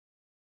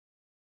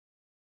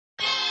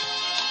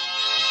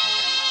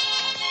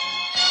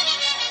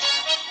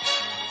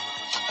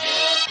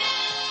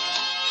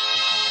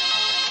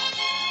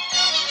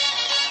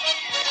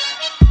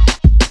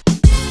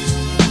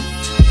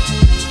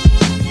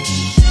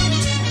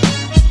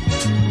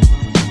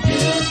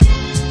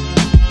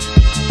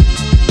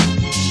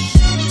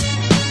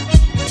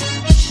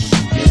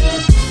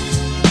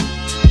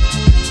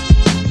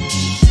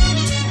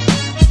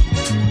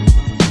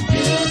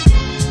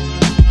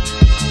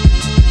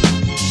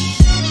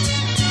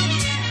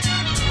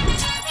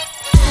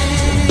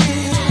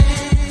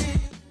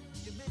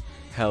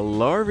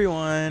Hello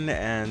everyone,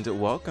 and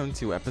welcome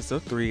to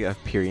episode 3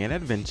 of Perion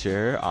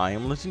Adventure. I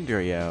am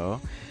Legendario,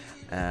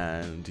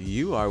 and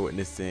you are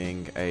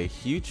witnessing a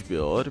huge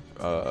build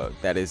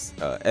that is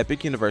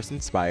Epic Universe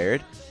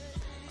inspired.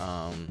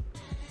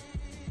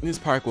 This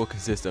park will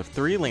consist of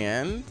 3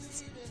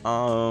 lands.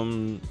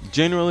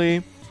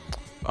 Generally,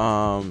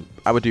 I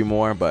would do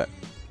more, but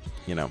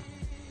you know,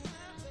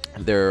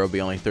 there will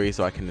be only 3,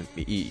 so I can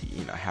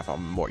have a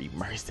more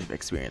immersive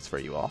experience for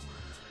you all.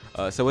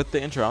 So with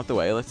the intro out the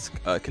way, let's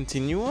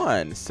continue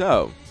on.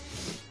 So,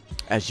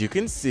 as you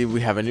can see, we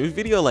have a new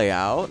video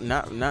layout.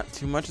 Not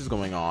too much is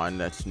going on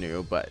that's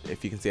new, but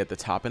if you can see at the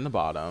top and the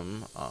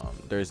bottom,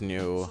 there's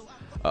new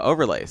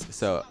overlays.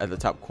 So at the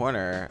top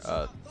corner,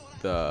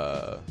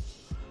 the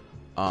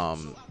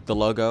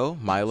logo,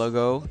 my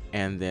logo,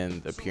 and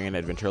then the Perion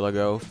Adventure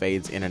logo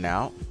fades in and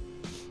out,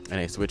 and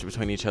they switch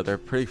between each other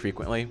pretty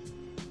frequently,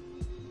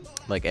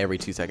 like every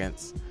 2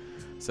 seconds.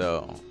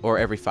 So, or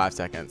every 5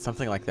 seconds,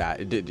 something like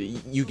that.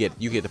 You get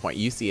the point.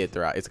 You see it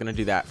throughout. It's gonna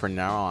do that from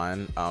now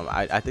on.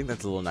 I think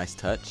that's a little nice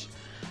touch.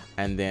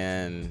 And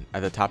then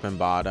at the top and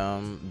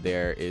bottom,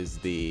 there is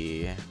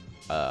the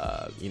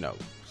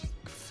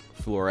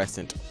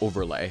fluorescent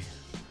overlay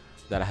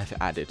that I have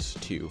added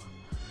to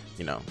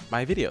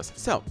my videos.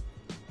 So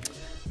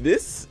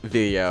this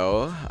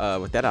video,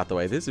 with that out the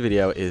way, this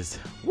video is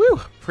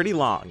pretty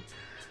long.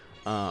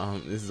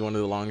 This is one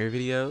of the longer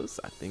videos.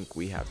 I think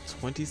we have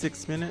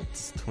 26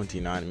 minutes,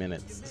 29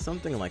 minutes,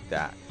 something like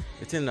that.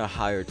 It's in the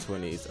higher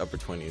 20s, upper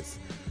 20s.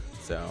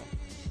 So,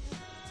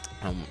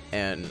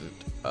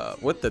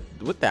 with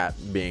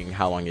that being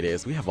how long it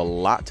is, we have a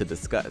lot to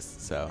discuss.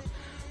 So,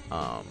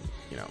 but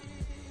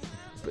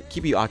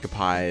keep you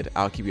occupied.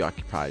 I'll keep you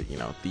occupied,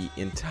 the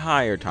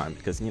entire time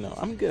because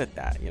I'm good at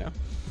that,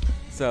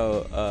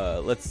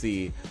 So, let's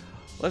see.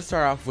 Let's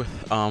start off with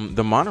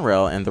the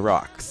monorail and the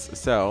rocks.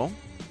 So,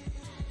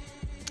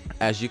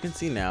 as you can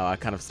see now, I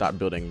kind of stopped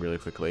building really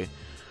quickly,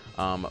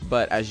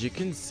 but as you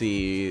can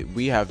see,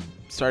 we have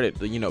started,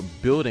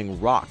 building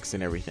rocks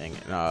and everything.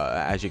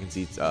 As you can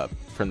see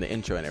from the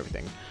intro and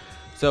everything.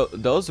 So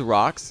those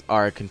rocks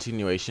are a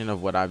continuation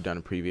of what I've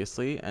done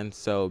previously, and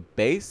so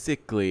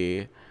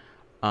basically,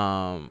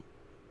 I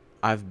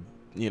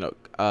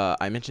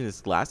mentioned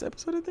this last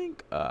episode, I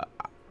think,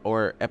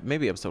 or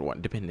maybe episode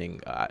 1,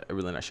 depending. I'm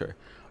really not sure.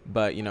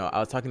 But I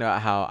was talking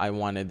about how I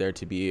wanted there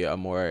to be a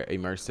more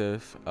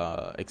immersive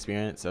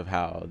experience of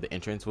how the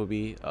entrance will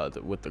be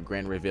with the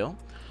grand reveal.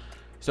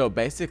 So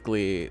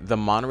basically, the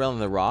monorail and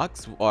the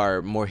rocks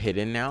are more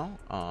hidden now,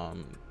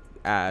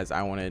 as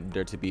I wanted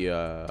there to be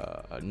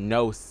a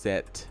no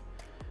set,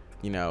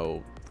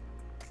 knowledge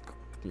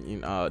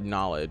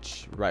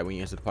right when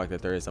you enter the park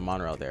that there is a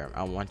monorail there.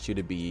 I want you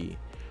to be.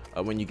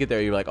 When you get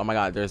there, you're like, oh my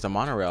god, there's a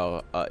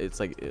monorail. It's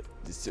like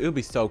it'll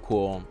be so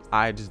cool.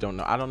 I just don't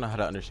know. I don't know how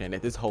to understand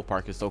it. This whole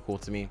park is so cool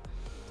to me,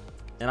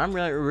 and I'm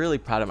really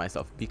proud of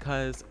myself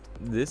because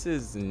this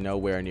is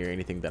nowhere near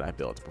anything that I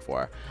built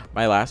before.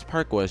 My last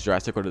park was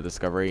Jurassic World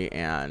Discovery,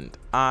 and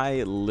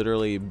I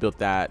literally built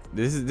that.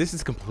 This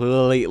is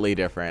completely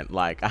different.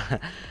 Like,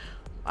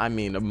 I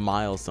mean, a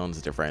milestone's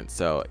different.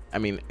 So I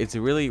mean, it's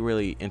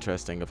really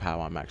interesting of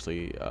how I'm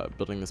actually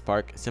building this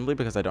park, simply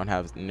because I don't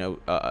have no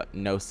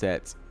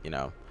set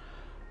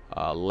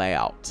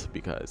layout,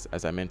 because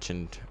as I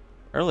mentioned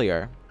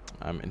earlier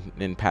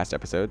in past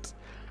episodes,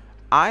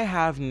 I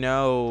have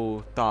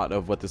no thought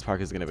of what this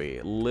park is going to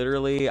be.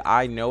 Literally,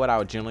 I know what I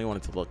would generally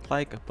want it to look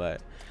like,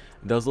 but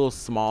those little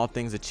small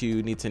things that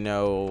you need to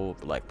know,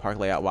 like park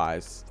layout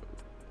wise,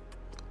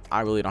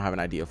 I really don't have an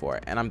idea for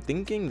it. And I'm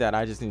thinking that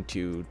I just need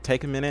to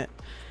take a minute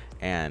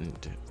and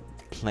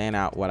plan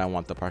out what I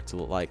want the park to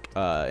look like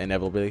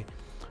inevitably.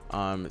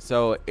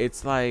 So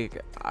it's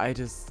like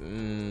it's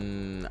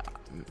gonna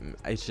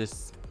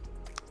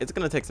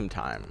take some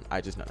time.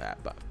 I just know that.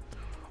 But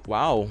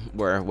while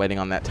we're waiting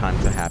on that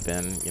time to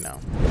happen,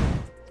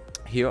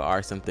 here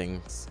are some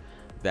things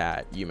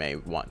that you may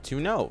want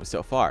to know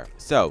so far.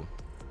 So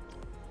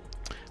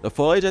the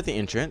foliage at the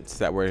entrance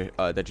that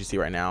you see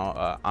right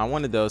now, I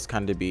wanted those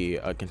kind of be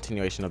a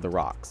continuation of the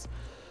rocks.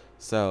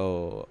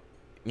 So,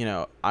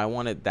 I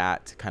wanted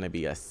that to kind of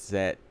be a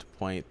set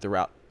point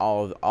throughout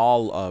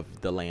all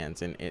of the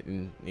lands,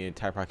 and the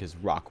entire park is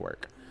rock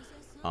work.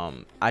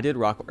 I did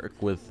rock work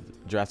with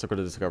Jurassic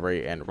World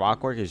Discovery, and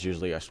rock work is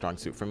usually a strong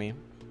suit for me.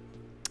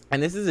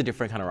 And this is a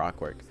different kind of rock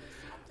work.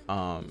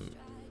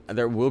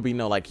 There will be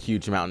no like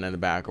huge mountain in the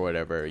back or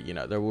whatever,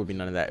 there will be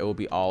none of that. It will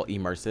be all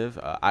immersive.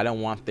 I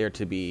don't want there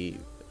to be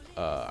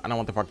I don't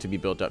want the park to be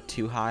built up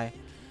too high,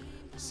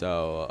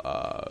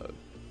 so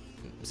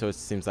it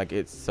seems like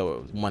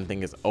one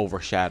thing is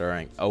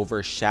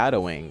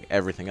overshadowing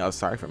everything else.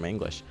 Sorry for my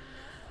English.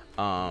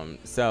 I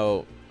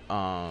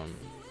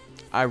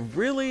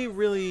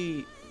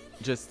really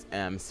just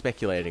am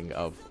speculating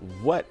of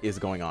what is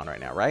going on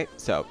right now, right?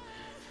 So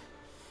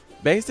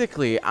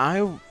basically,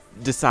 I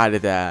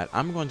decided that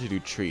I'm going to do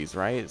trees,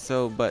 right?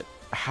 So, but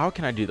how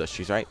can I do those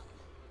trees, right?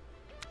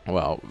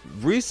 Well,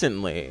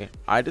 recently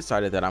I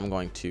decided that I'm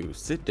going to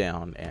sit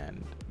down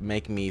and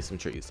make me some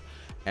trees.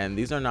 And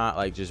these are not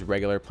like just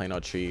regular plain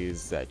old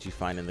trees that you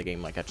find in the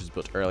game like I just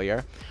built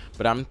earlier,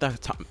 but I'm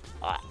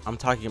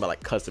talking about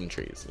like custom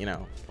trees, you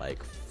know,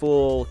 like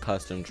full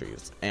custom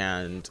trees.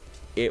 And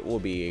it will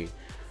be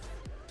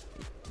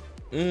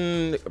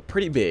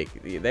pretty big.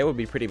 They will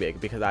be pretty big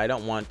because I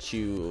don't want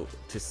you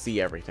to see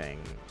everything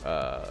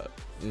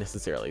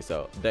necessarily.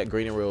 So that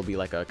greenery will be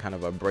like a kind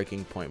of a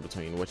breaking point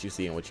between what you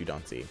see and what you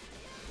don't see.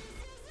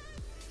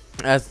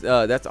 As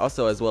that's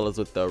also as well as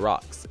with the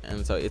rocks,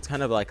 and so it's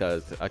kind of like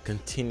a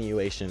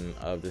continuation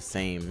of the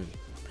same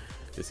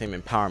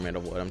empowerment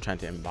of what I'm trying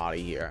to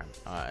embody here,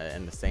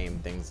 and the same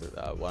things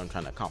what I'm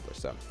trying to accomplish.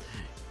 So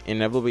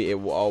inevitably it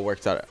all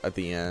works out at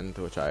the end,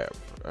 which I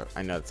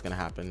know it's gonna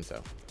happen.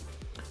 So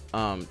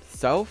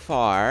so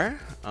far,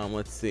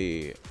 let's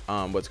see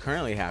what's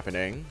currently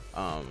happening.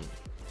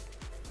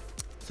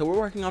 So we're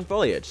working on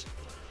foliage.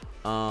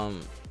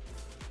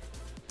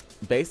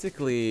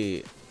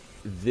 Basically,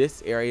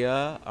 this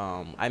area,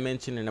 I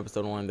mentioned in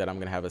episode 1 that I'm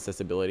gonna have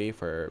accessibility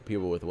for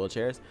people with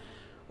wheelchairs.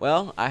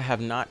 Well, I have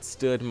not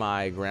stood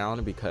my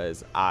ground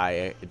because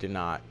I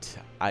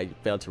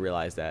failed to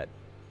realize that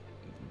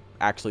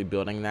actually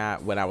building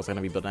that when I was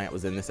gonna be building it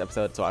was in this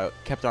episode. So I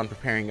kept on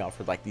preparing y'all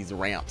for like these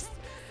ramps.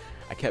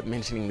 I kept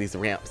mentioning these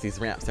ramps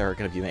that are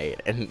gonna be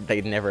made, and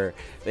they never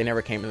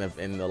came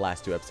in the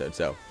last 2 episodes.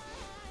 So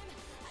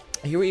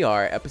here we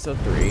are, episode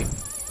 3,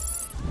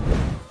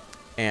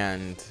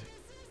 and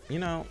you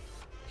know,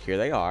 here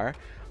they are.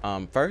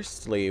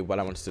 Firstly, what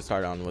I wanted to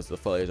start on was the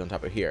foliage on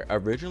top of here.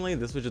 Originally,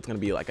 this was just gonna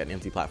be like an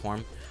empty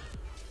platform,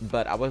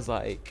 but I was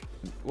like,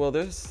 well,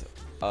 there's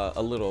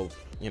a little,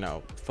 you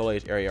know,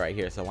 foliage area right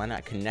here, so why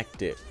not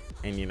connect it,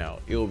 and you know,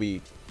 it will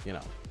be, you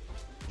know,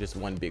 just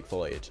one big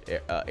foliage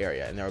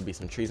area, and there will be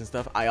some trees and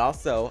stuff. I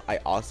also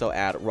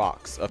add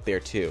rocks up there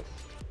too.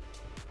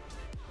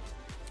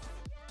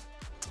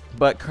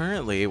 But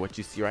currently, what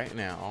you see right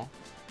now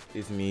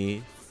is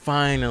me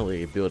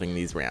finally building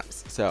these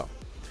ramps. So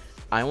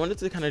I wanted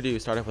to kind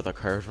of start off with a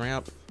curved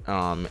ramp,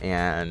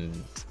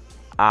 and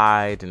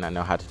I did not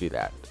know how to do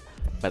that,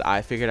 but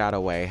I figured out a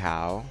way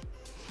how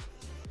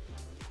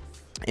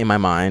in my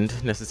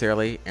mind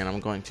necessarily, and I'm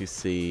going to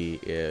see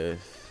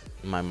if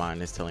my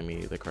mind is telling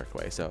me the correct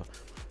way. So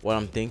what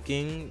I'm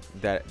thinking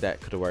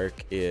that could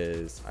work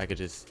is I could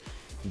just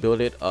build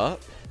it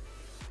up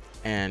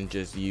and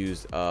just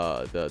use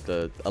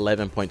the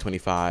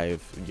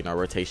 11.25, you know,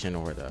 rotation,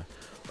 or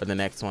the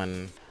next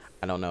one,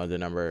 I don't know the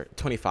number,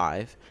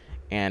 25,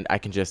 and I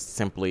can just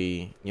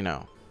simply, you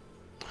know,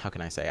 how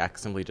can I say, I can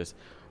simply just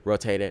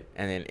rotate it,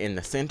 and then in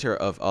the center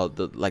of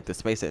the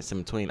space that's in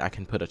between, I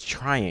can put a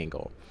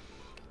triangle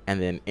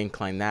and then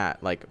incline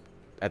that like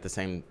at the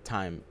same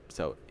time,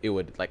 so it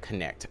would like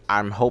connect.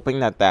 I'm hoping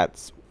that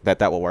that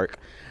will work.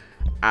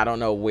 I don't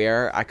know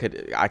where I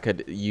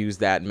could use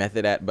that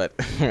method at, but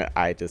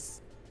I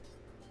just,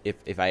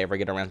 if I ever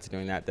get around to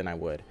doing that, then I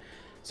would.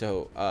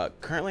 So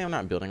currently I'm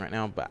not building right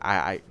now, but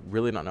I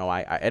really don't know.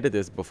 I edited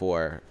this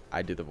before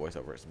I did the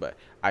voiceovers, but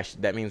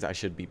that means I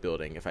should be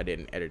building if I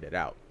didn't edit it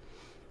out.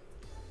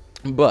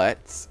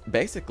 But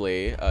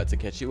basically, to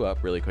catch you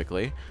up really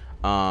quickly,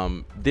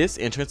 this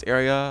entrance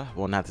area,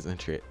 well, not this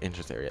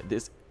entrance area,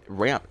 this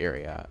ramp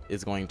area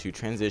is going to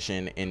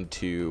transition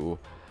into,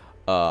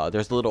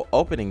 there's a little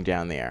opening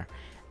down there,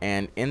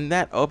 and in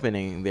that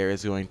opening there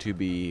is going to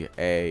be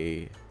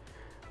a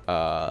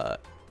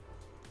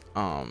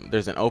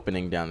there's an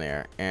opening down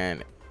there,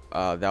 and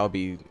that will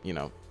be, you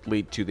know,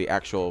 lead to the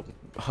actual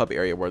hub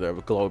area where the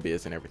globe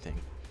is and everything.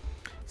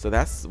 So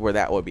that's where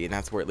that will be, and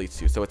that's where it leads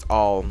to. So it's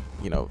all,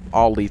 you know,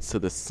 all leads to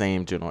the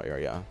same general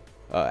area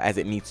as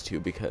it needs to,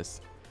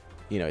 because,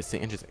 you know, it's the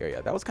entrance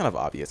area. That was kind of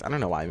obvious. I don't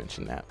know why I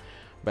mentioned that,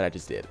 but I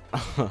just did.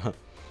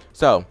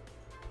 So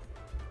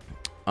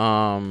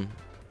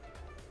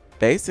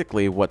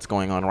basically what's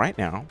going on right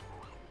now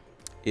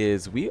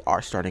is we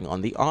are starting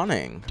on the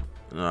awning.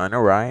 I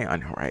know, right? I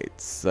know, right?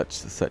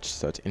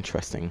 Such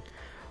interesting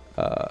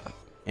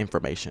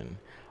information.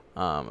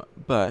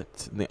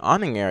 But the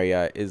awning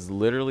area is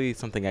literally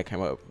something I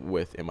came up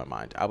with in my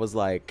mind. I was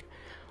like,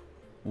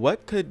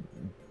 what could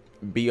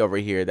be over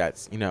here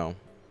that's, you know,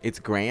 it's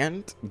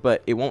grand,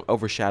 but it won't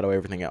overshadow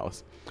everything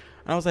else?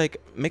 And I was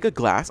like, make a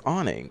glass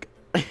awning.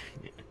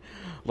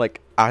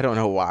 Like, I don't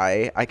know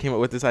why I came up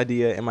with this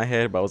idea in my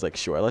head, but I was like,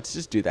 sure, let's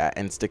just do that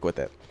and stick with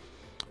it.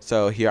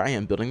 So here I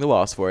am building the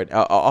walls for it.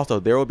 Also,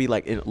 there will be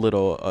like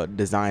little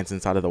designs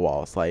inside of the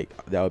walls, like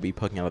that will be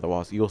poking out of the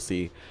walls. You'll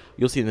see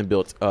them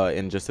built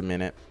in just a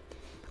minute,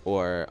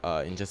 or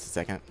in just a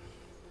second.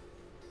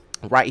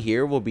 Right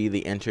here will be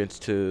the entrance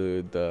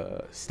to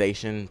the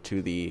station,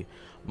 to the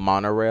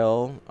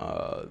monorail.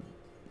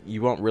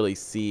 You won't really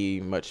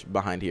see much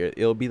behind here.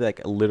 It'll be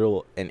like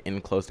an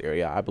enclosed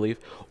area, I believe,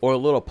 or a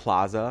little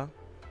plaza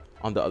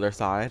on the other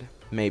side.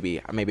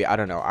 Maybe I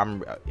don't know.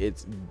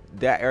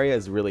 That area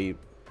is really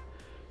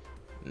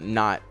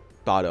not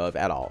thought of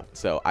at all.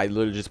 So I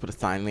literally just put a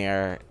sign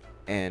there,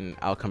 and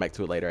I'll come back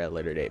to it later at a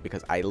later date,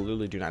 because I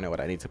literally do not know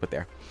what I need to put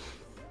there.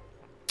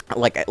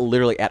 like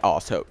literally at all.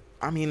 So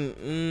I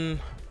mean,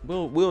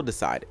 we'll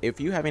decide. If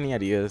you have any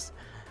ideas,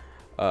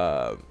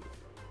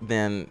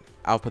 then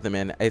I'll put them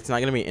in. It's not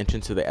gonna be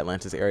entrance to the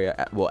Atlantis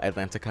area, well,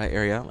 Atlantica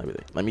area.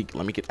 Let me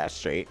get that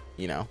straight,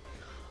 you know.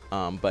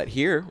 But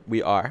here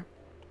we are,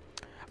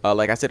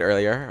 like I said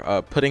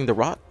earlier, putting the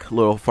rock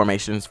little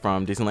formations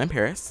from Disneyland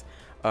Paris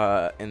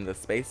in the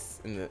space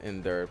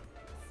in their,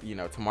 you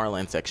know,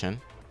 Tomorrowland section.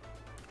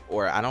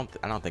 Or I don't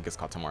think it's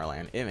called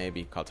Tomorrowland. It may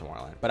be called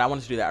Tomorrowland, but I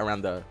wanted to do that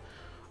around the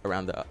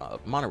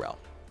monorail.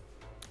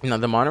 You know,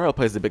 the monorail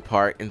plays a big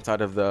part inside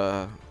of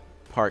the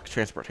park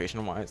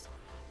transportation wise,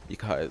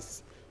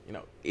 because, you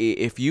know,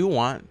 if you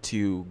want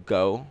to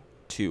go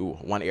to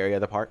one area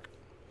of the park,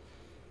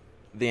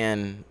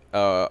 then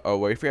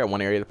or if you're at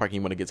one area of the park and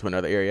you want to get to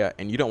another area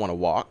and you don't want to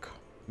walk,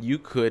 you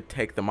could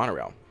take the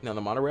monorail. Now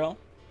the monorail,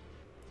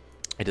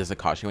 it doesn't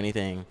cost you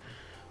anything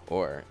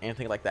or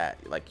anything like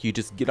that. Like, you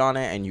just get on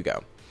it and you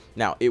go.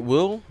 Now it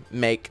will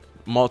make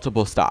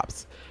multiple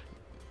stops.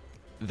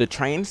 The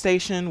train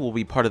station will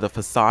be part of the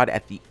facade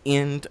at the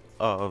end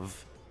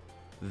of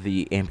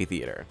the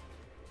amphitheater.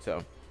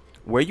 So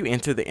where you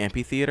enter the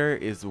amphitheater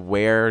is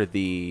where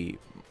the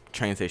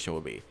train station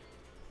will be.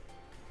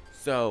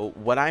 So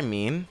what I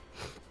mean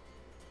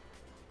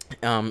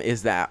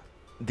is that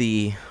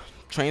the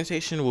train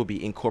station will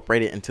be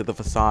incorporated into the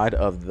facade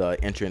of the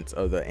entrance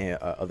of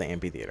the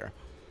amphitheater,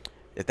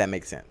 if that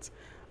makes sense.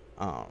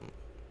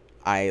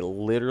 I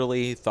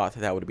literally thought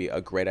that would be a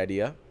great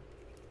idea.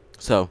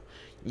 So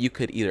you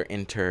could either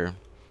enter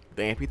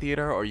the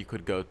amphitheater or you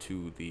could go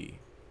to the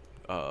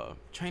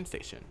train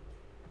station.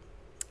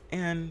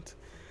 And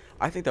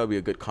I think that would be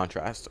a good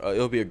contrast.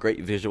 It'll be a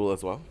great visual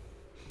as well.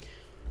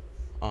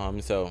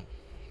 So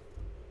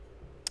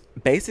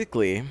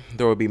basically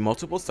there will be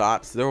multiple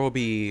stops. There will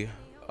be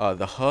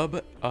the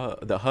hub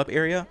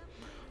area.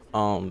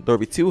 There will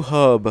be 2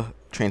 hub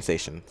train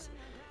stations.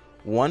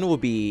 One will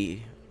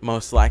be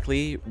most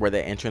likely where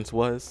the entrance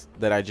was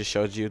that I just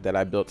showed you, that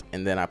I built,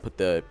 and then I put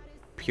the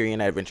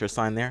Perion Adventure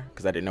sign there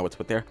because I didn't know what to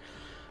put there.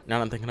 Now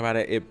that I'm thinking about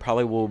it, it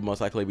probably will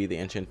most likely be the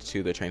entrance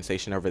to the train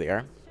station over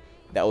there.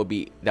 That will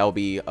be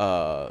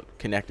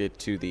connected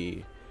to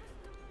the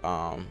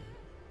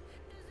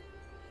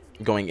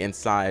going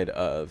inside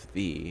of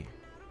the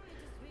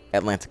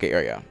Atlantica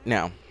area.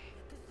 Now,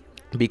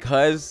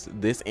 because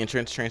this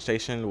entrance train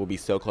station will be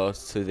so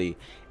close to the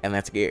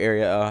Atlantica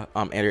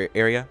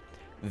area,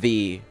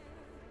 the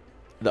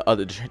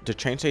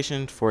train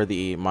station for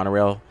the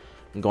monorail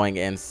going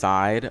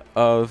inside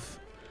of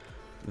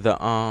the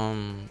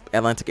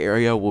Atlantica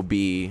area will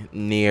be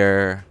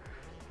near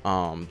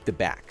the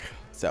back.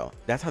 So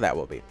that's how that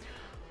will be.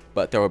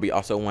 But there will be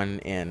also one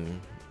in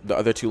the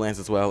other 2 lands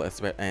as well,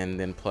 and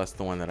then plus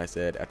the one that I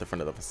said at the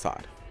front of the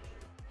facade.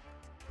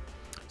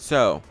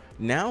 So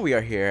now we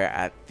are here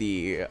at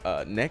the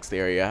next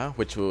area,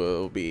 which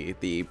will be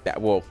the,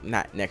 well,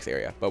 not next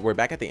area, but we're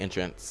back at the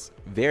entrance,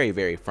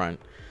 very front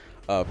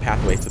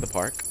pathway to the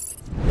park.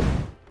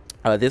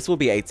 This will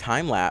be a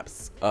time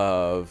lapse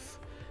of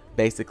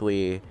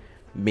basically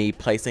me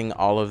placing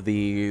all of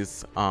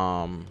these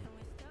the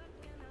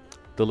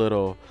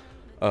little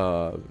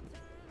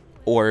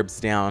orbs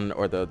down,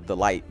 or the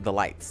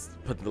lights,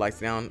 put the lights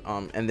down,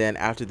 and then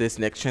after this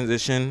next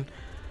transition,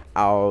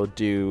 I'll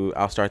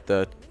start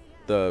the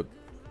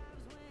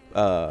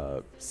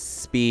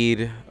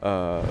speed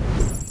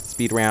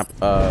ramp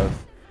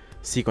of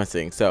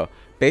sequencing. So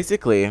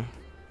basically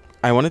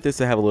I wanted this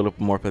to have a little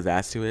more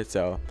pizzazz to it,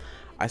 so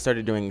I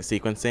started doing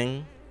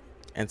sequencing,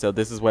 and so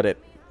this is what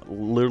it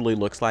literally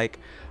looks like,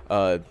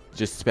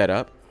 just sped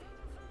up.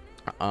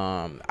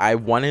 I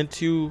wanted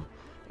to,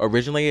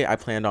 originally I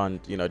planned on,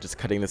 you know, just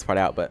cutting this part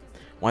out, but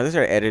once I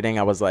started editing,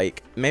 I was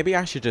like, maybe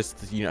I should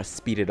just, you know,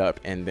 speed it up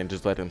and then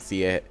just let them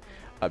see it,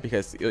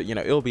 because, you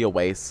know, it'll be a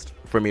waste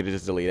for me to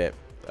just delete it,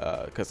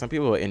 because some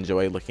people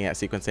enjoy looking at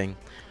sequencing,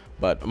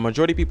 but a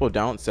majority of people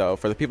don't. So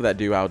for the people that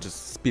do, I'll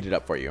just speed it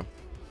up for you.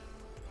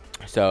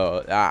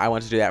 So I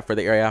wanted to do that for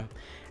the area,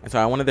 and so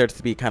I wanted there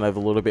to be kind of a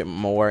little bit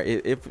more,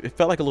 it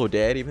felt like a little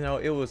dead, even though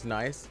it was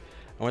nice.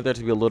 I wanted there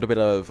to be a little bit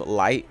of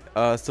light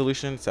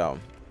solution, so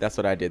that's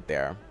what I did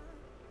there.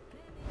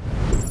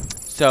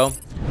 So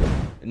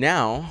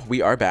now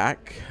we are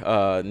back.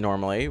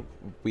 Normally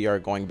we are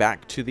going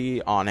back to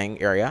the awning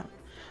area.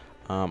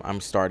 I'm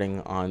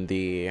starting on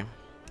the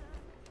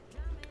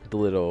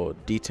little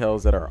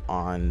details that are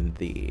on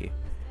the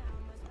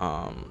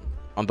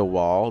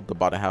wall, the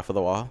bottom half of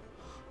the wall.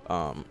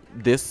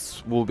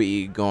 This will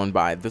go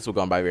by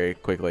very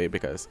quickly,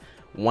 because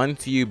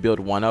once you build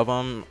one of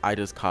them, I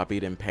just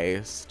copied and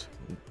paste,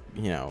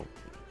 you know,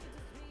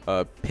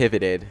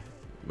 pivoted.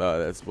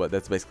 That's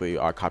basically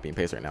our copy and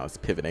paste right now, is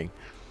pivoting.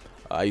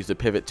 I used a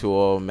pivot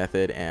tool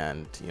method,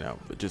 and, you know,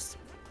 just,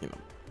 you know,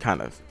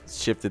 kind of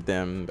shifted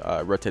them,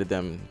 rotated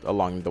them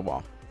along the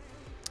wall.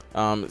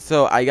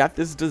 So I got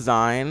this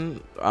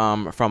design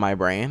from my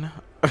brain.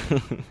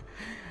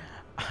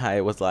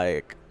 I was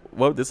like,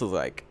 what this was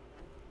like,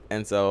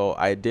 and so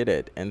I did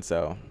it. And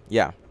so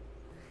yeah,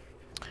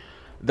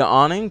 The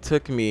awning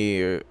took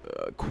me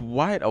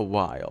quite a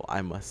while,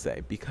 I must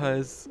say,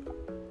 because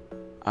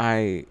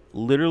I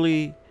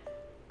literally,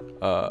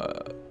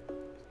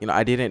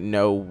 I didn't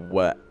know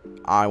what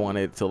I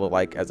wanted it to look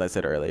like. As I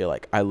said earlier,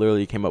 like I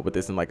literally came up with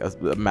this in like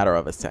a matter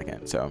of a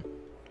second. So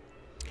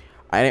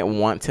I didn't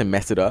want to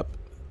mess it up.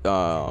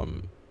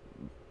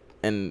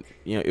 And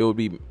it would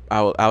be,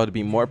 I would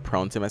be more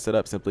prone to mess it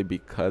up simply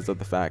because of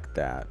the fact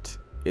that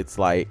it's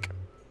like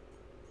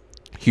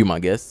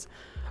humongous.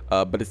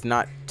 But it's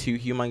not too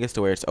humongous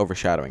to where it's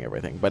overshadowing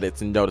everything, but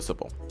it's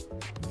noticeable,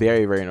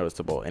 very, very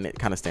noticeable, and it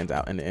kind of stands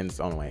out in its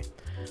own way.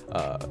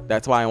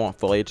 That's why I want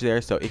foliage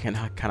there, so it can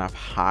kind of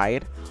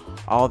hide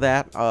all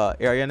that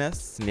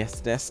area-ness,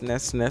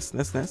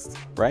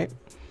 right?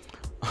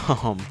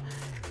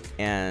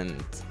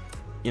 And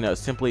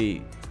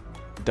simply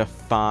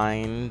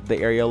define the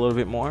area a little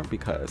bit more,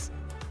 because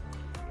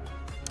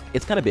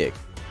it's kind of big.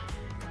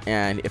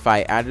 And if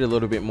I added a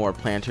little bit more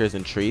planters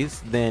and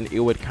trees, then it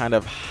would kind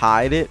of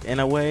hide it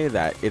in a way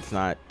that it's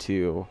not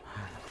too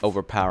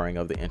overpowering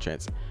of the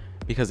entrance.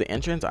 Because the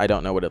entrance, I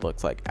don't know what it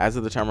looks like. As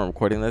of the time I'm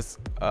recording this,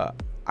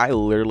 I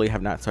literally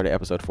have not started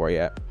episode 4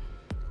 yet,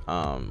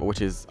 which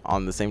is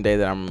on the same day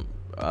that I'm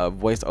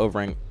voice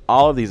overing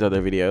all of these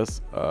other videos,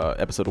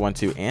 episode 1,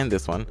 2, and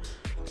this one,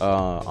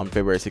 on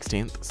February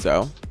 16th.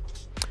 So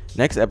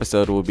next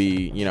episode will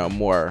be,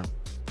 more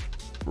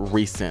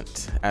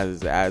recent,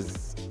 as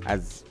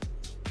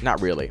not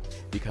really,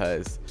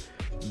 because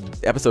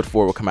episode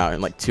 4 will come out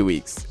in like 2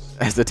 weeks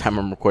as the time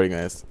I'm recording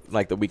this,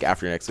 like the week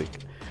after next week.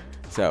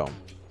 So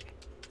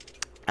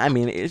I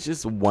mean, it's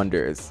just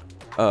wonders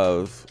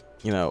of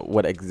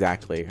what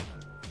exactly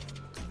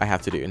I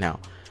have to do.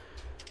 Now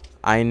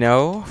I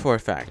know for a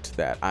fact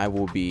that I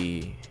will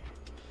be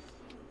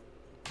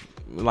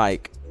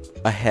like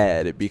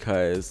ahead,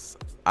 because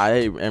I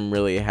am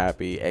really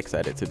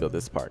excited to build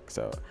this park.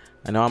 So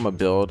I know I'm gonna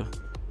build,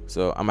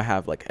 so I'm gonna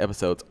have like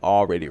episodes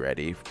already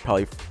ready,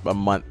 probably a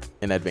month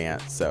in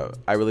advance. So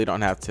I really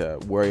don't have to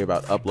worry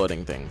about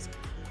uploading things.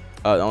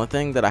 The only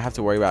thing that I have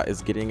to worry about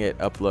is getting it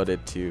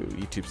uploaded to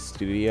YouTube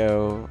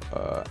Studio,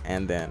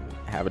 and then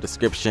have a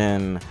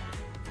description,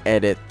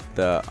 edit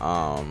the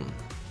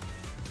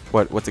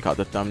what's it called,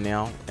 the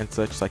thumbnail and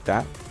such like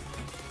that.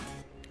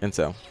 And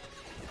so,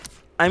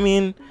 I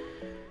mean,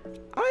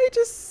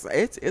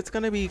 it's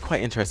gonna be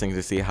quite interesting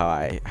to see how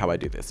I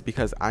do this,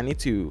 because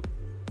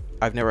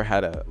I've never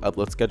had a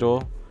upload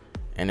schedule,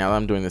 and now that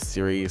I'm doing this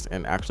series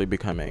and actually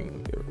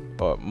becoming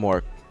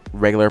more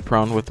regular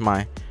prone with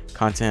my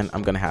content,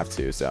 I'm gonna have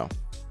to. So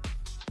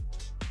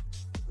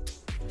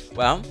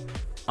well,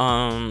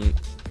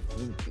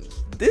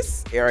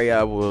 this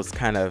area was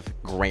kind of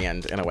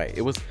grand in a way.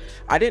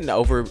 I didn't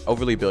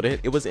overly build it.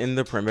 It was in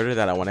the perimeter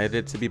that I wanted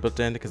it to be built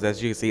in, because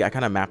as you can see, I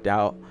kind of mapped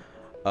out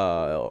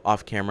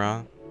off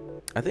camera.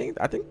 I think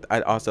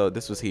I also,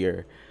 this was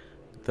here,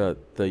 the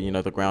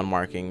ground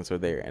markings were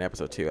there in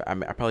episode 2. I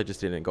probably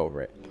just didn't go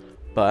over it,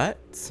 but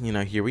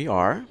here we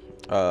are.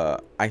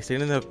 I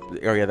stayed in the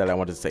area that I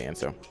wanted to stay in,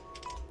 so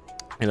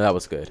that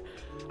was good.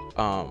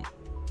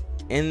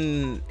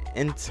 In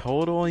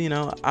total,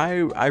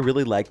 I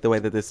really like the way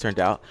that this turned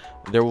out.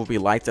 There will be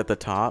lights at the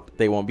top.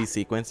 They won't be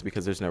sequenced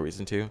because there's no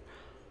reason to,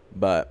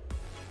 but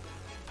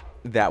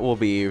that will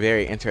be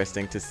very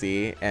interesting to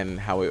see, and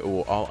how it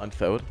will all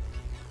unfold.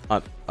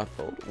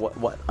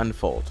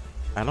 Unfold?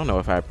 I don't know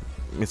if I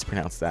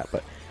mispronounced that,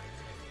 but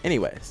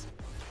anyways,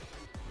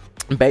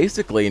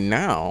 basically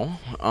now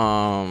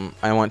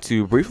I want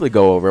to briefly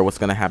go over what's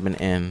going to happen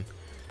in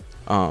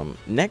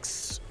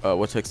next,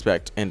 what to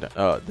expect in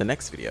the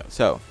next video.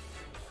 So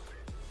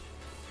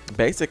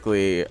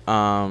basically,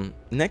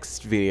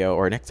 next video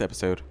or next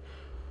episode,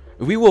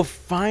 we will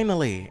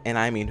finally, and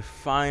I mean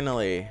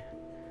finally,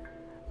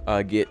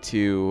 get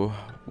to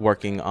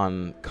working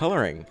on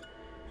coloring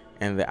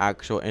and the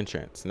actual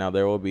entrance. Now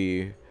there will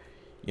be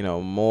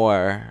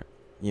more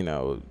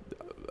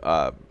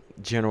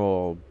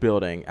general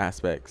building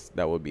aspects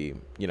that will be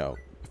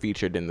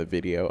featured in the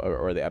video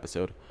or the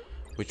episode,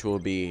 which will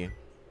be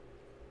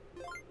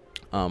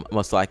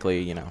most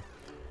likely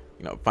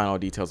final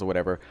details or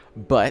whatever.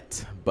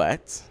 But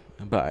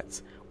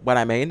what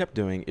I may end up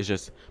doing is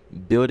just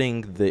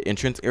building the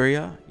entrance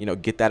area,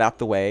 get that out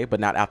the way, but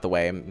not out the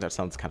way, that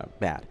sounds kind of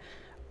bad.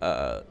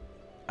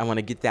 I want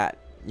to get that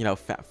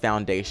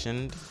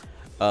foundation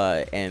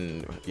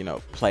and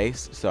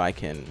place, so I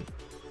can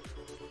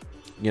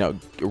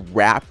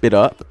wrap it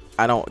up.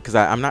 Because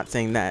I'm not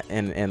saying that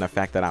in the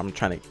fact that I'm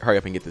trying to hurry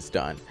up and get this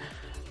done.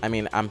 I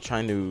mean, I'm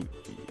trying to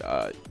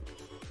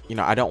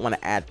I don't want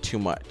to add too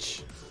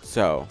much,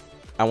 so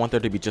I want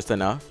there to be just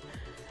enough,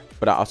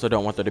 but I also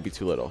don't want there to be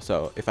too little.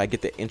 So if I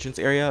get the entrance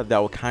area, that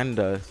will kind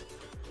of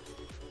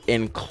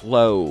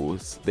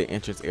enclose the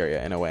entrance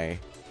area in a way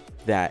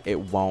that I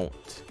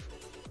won't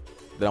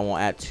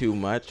add too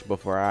much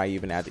before I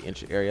even add the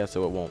entrance area,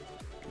 so it won't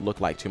look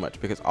like too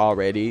much. Because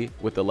already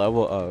with the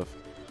level of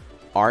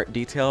art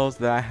details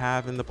that I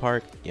have in the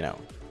park,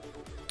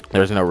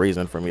 there's no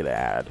reason for me to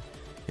add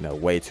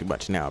way too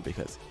much now,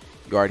 because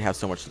you already have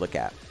so much to look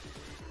at.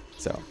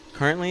 So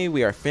currently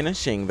we are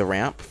finishing the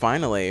ramp.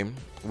 Finally,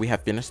 we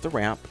have finished the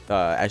ramp.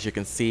 As you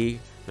can see,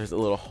 there's a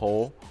little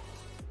hole,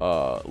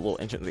 little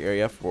entrance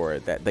area for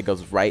that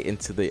goes right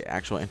into the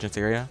actual entrance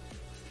area.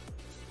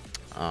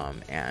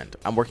 And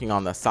I'm working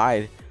on the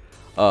side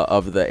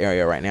of the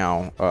area right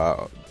now.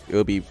 It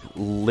will be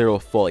literal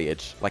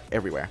foliage like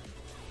everywhere.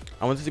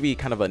 I want it to be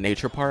kind of a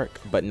nature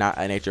park, but not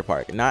a nature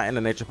park. Not in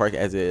a nature park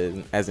as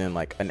in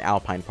like an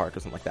alpine park or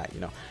something like that, you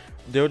know.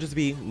 There'll just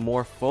be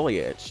more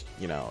foliage,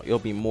 you know. It'll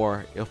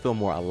feel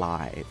more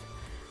alive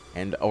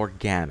and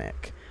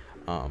organic.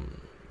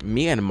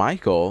 Me and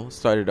Michael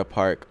started a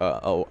park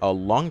a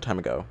long time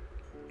ago.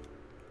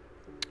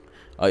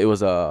 It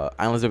was a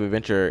Islands of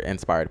Adventure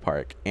inspired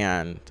park,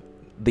 and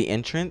the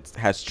entrance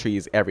has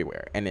trees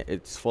everywhere, and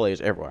it's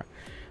foliage everywhere.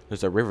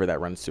 There's a river that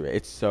runs through it.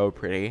 It's so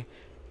pretty,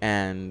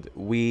 and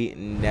we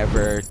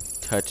never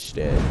touched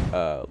it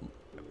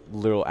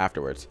little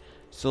afterwards.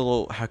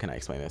 So how can I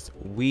explain this?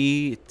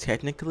 We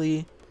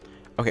technically,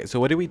 okay, so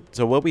what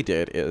we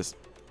did is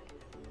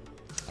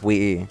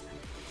we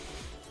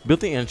built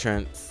the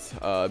entrance,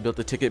 built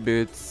the ticket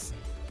booths,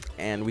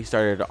 and we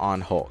started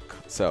on Hulk.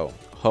 So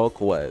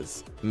Hulk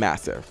was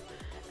massive,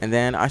 and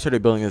then I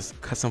started building this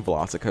custom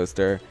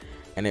velocicoaster,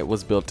 and it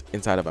was built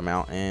inside of a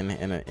mountain,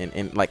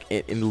 and like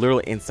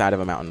literally inside of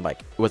a mountain. Like,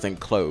 it was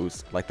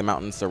enclosed, like the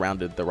mountain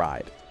surrounded the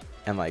ride,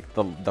 and like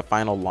the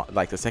final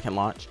like the second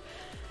launch,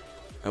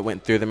 it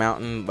went through the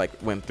mountain, like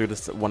went through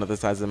one of the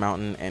sides of the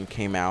mountain and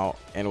came out,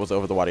 and it was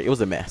over the water. It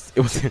was a mess. It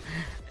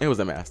was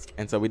a mess.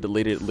 And so we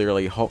deleted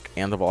literally Hulk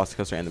and the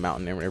velocicoaster and the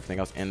mountain and everything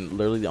else, and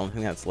literally the only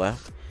thing that's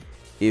left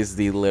is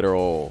the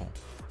literal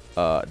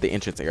the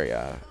entrance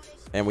area,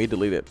 and we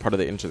deleted part of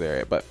the entrance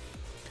area. But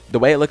the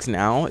way it looks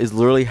now is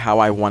literally how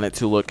I want it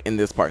to look in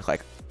this park,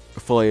 like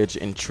foliage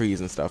and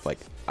trees and stuff. Like,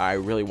 I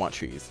really want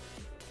trees.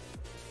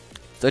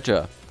 Such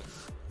a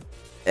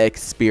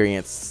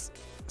experience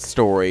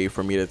story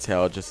for me to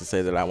tell just to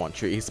say that I want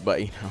trees,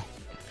 but you know,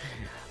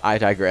 I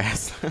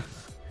digress.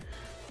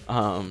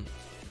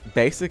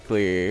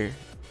 Basically,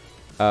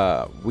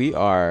 we're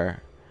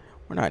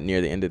not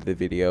near the end of the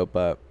video,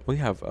 but we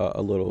have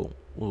a little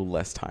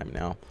less time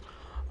now.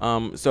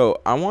 So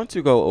I want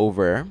to go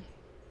over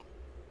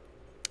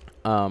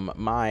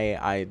my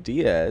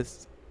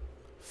ideas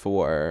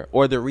for,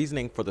 or the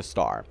reasoning for the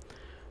star.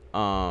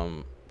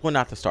 Well,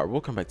 not the star.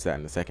 We'll come back to that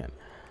in a second.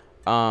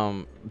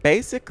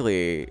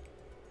 Basically,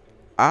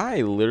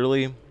 I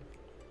literally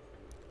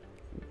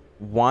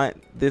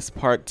want this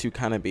part to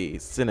kind of be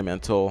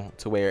sentimental,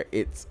 to where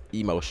it's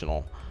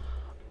emotional.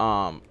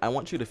 I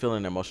want you to feel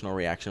an emotional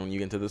reaction when you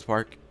get into this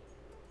park.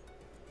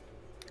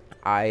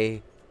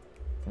 I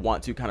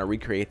want to kind of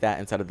recreate that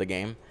inside of the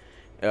game.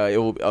 It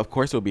will, of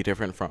course, it will be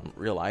different from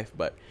real life,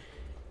 but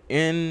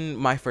in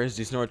my first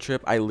Disney World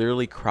trip, I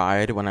literally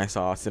cried when I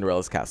saw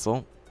Cinderella's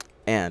castle,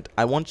 and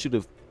I want you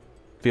to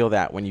feel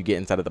that when you get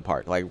inside of the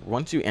park. Like,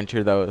 once you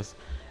enter those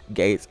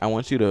gates, I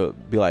want you to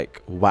be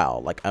like, wow,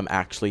 like, I'm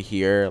actually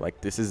here.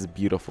 Like, this is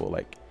beautiful.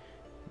 Like,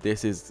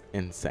 this is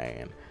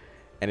insane.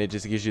 And it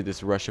just gives you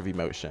this rush of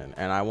emotion,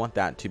 and I want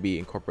that to be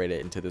incorporated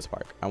into this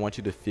park. I want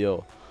you to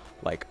feel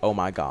like, oh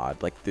my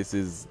god, like, this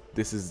is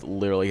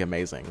literally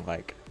amazing.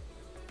 Like,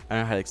 I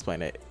don't know how to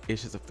explain it.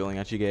 It's just a feeling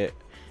that you get,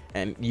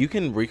 and you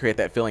can recreate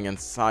that feeling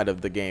inside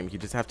of the game. You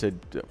just have to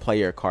play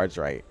your cards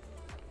right.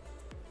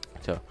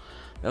 So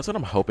that's what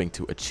I'm hoping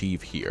to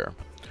achieve here.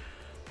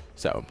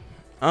 So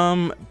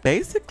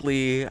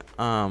basically,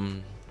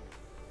 the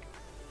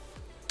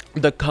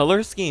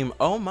color scheme,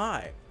 oh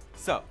my.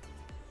 So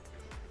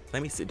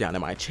let me sit down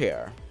in my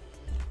chair.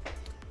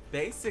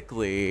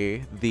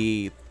 Basically,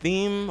 the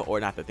theme,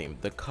 or not the theme,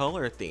 the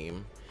color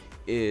theme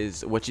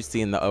is what you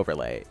see in the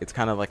overlay. It's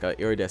kind of like a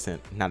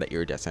iridescent, not an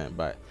iridescent,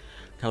 but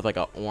kind of like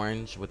an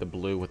orange with a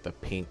blue with a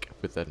pink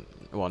with a,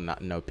 well,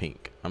 no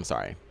pink, I'm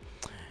sorry.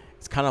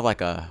 It's kind of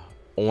like a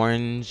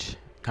orange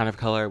kind of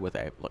color with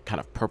a kind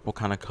of purple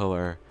kind of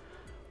color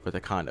with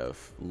a kind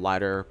of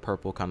lighter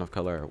purple kind of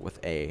color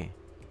with a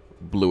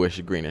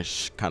bluish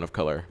greenish kind of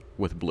color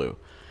with blue.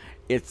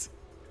 It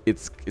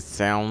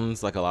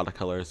sounds like a lot of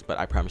colors, but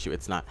I promise you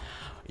it's not.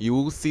 You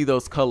will see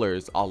those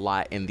colors a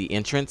lot in the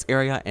entrance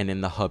area and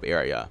in the hub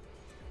area.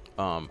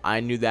 I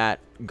knew that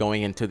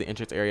going into the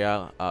entrance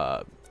area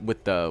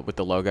with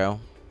the logo.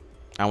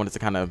 I wanted to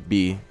kind of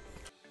be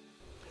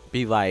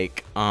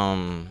like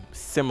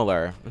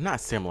similar,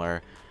 not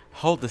similar,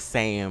 hold the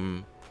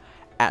same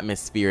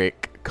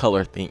atmospheric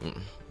color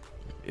theme,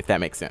 if that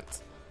makes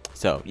sense.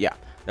 So yeah,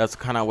 that's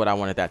kind of what I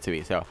wanted that to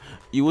be. So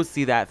you will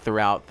see that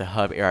throughout the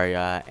hub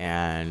area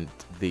and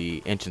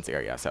the entrance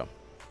area. So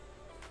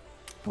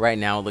right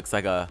now it looks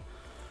like a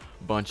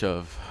bunch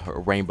of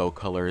rainbow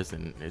colors,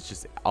 and it's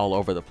just all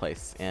over the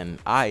place, and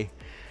I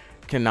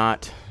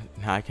cannot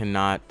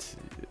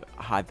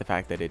hide the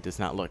fact that it does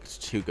not look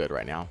too good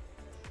right now.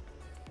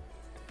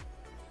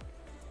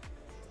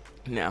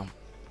 Now,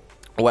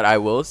 what I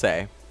will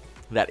say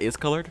that is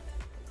colored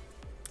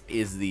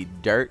is the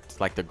dirt,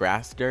 like the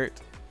grass dirt,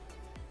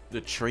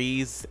 the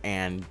trees,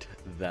 and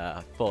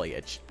the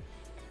foliage.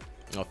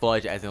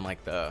 Foliage as in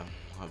like the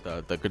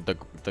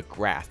the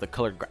grass, the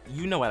colored grass,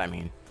 you know what I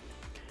mean.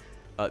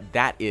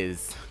 That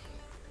is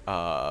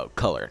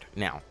colored.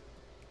 Now,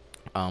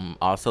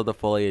 also the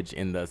foliage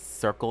in the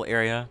circle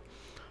area,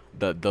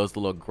 those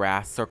little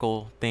grass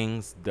circle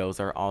things, those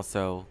are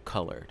also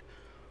colored.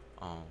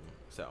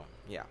 So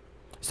yeah.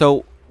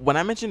 So when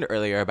I mentioned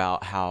earlier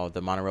about how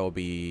the monorail will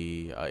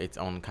be its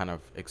own kind of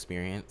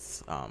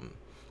experience,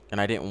 and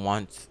I didn't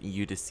want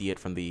you to see it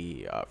from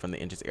the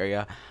entrance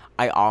area,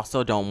 I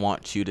also don't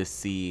want you to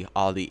see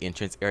all the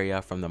entrance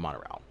area from the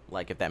monorail.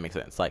 Like, if that makes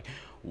sense. Like,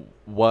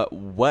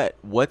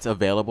 what's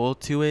available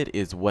to it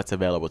is what's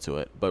available to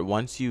it. But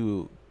once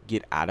you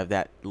get out of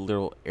that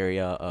little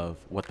area of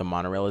what the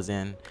monorail is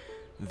in,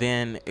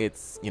 then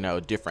it's, you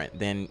know, different.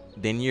 Then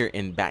you're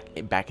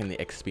back in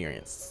the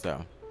experience.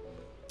 So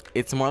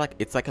it's more like,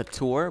 it's like a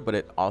tour, but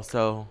it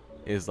also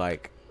is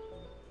like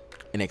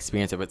an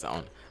experience of its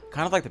own,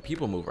 kind of like the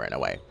People Mover in a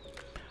way.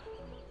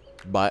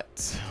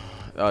 But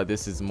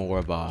this is more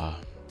of a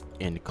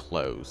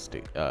enclosed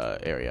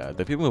area.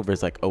 The People Mover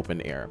is like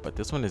open air, but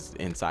this one is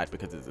inside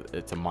because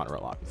it's a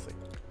monorail, obviously.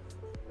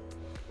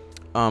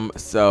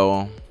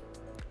 So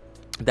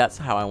that's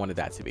how I wanted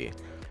that to be.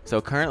 So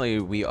currently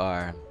we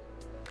are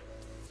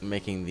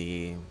making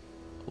the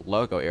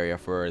logo area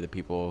for the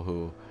people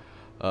who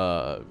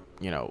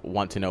you know,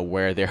 want to know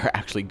where they're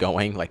actually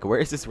going. Like, where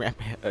is this ramp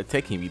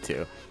taking me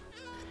to?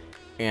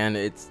 And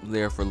it's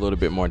there for a little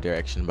bit more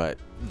direction, but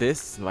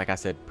this, like I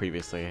said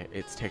previously,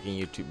 it's taking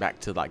you back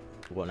to, like,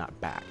 well, not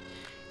back,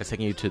 it's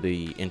taking you to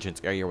the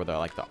entrance area where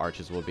the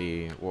arches will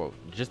be, or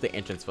just the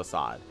entrance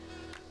facade.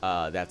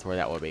 That's where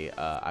that will be.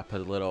 I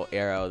put a little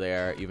arrow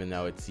there, even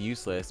though it's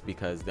useless,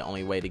 because the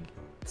only way to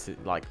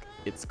like,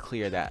 it's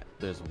clear that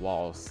there's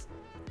walls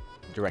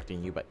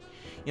directing you, but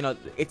you know,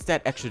 it's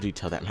that extra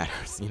detail that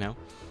matters, you know.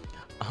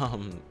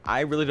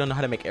 I really don't know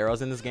how to make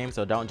arrows in this game,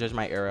 so don't judge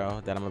my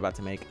arrow that I'm about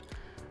to make.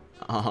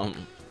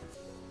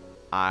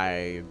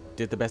 I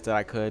did the best that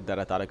I could, that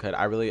I thought I could.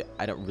 I really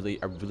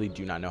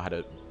do not know how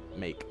to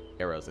make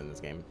arrows in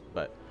this game,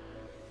 but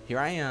here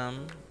I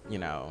am, you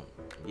know,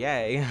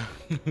 yay.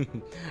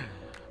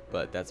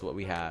 But that's what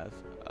we have.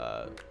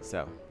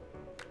 So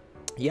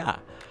yeah,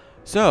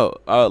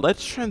 so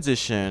let's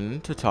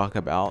transition to talk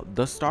about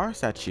the star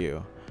statue.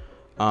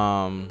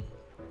 In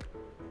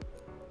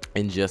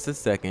just a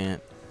second,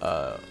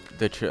 the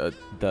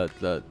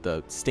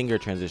stinger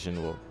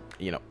transition will,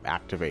 you know,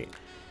 activate,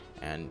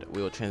 and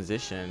we will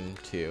transition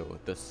to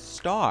the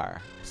star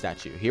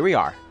statue. Here we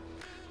are.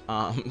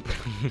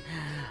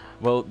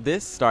 Well,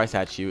 this star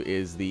statue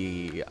is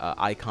the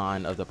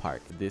icon of the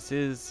park. This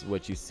is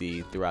what you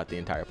see throughout the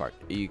entire park.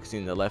 You can see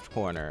in the left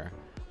corner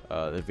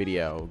the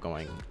video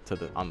going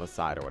to on the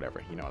side or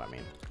whatever, you know what I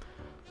mean.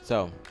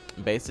 So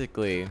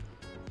basically,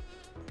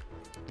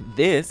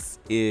 this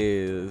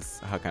is,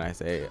 how can I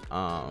say,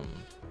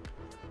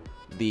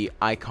 the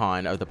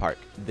icon of the park.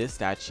 This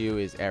statue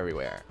is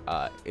everywhere.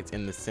 It's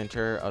in the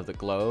center of the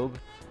globe.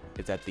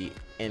 It's at the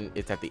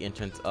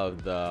entrance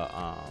of the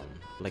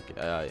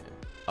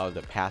of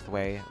the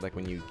pathway. Like,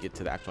 when you get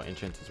to the actual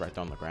entrance, it's right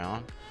there on the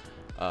ground.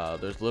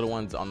 There's little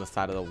ones on the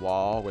side of the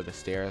wall where the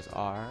stairs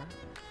are,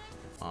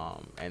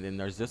 and then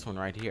there's this one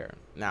right here.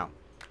 Now,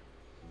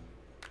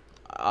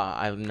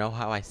 I know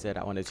how I said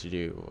I wanted to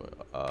do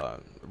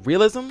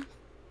realism,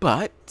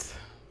 but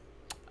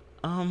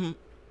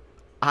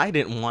I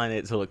didn't want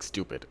it to look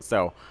stupid.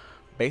 So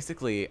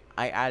basically,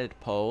 I added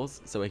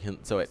poles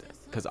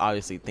because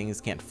obviously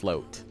things can't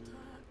float.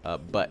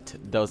 But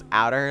those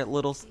outer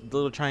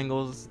little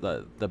triangles,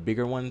 the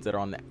bigger ones that are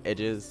on the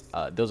edges,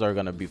 those are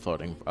gonna be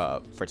floating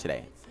for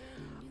today.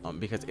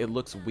 Because it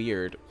looks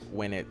weird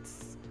when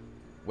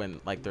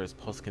like there's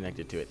poles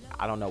connected to it.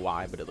 I don't know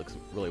why, but it looks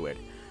really weird.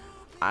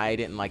 I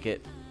didn't like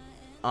it.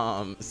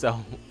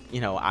 So, you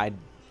know, I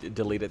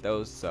deleted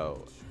those.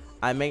 So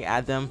I may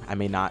add them, I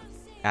may not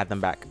add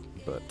them back,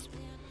 but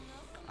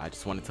I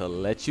just wanted to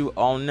let you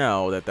all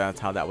know that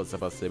that's how that was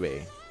supposed to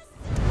be.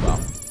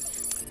 Well,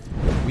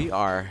 we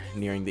are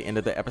nearing the end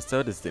of the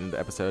episode. This is the end of the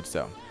episode,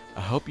 so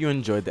I hope you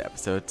enjoyed the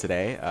episode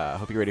today. I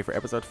hope you're ready for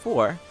episode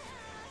 4.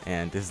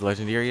 And this is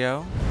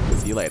Legendario.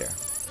 See you later.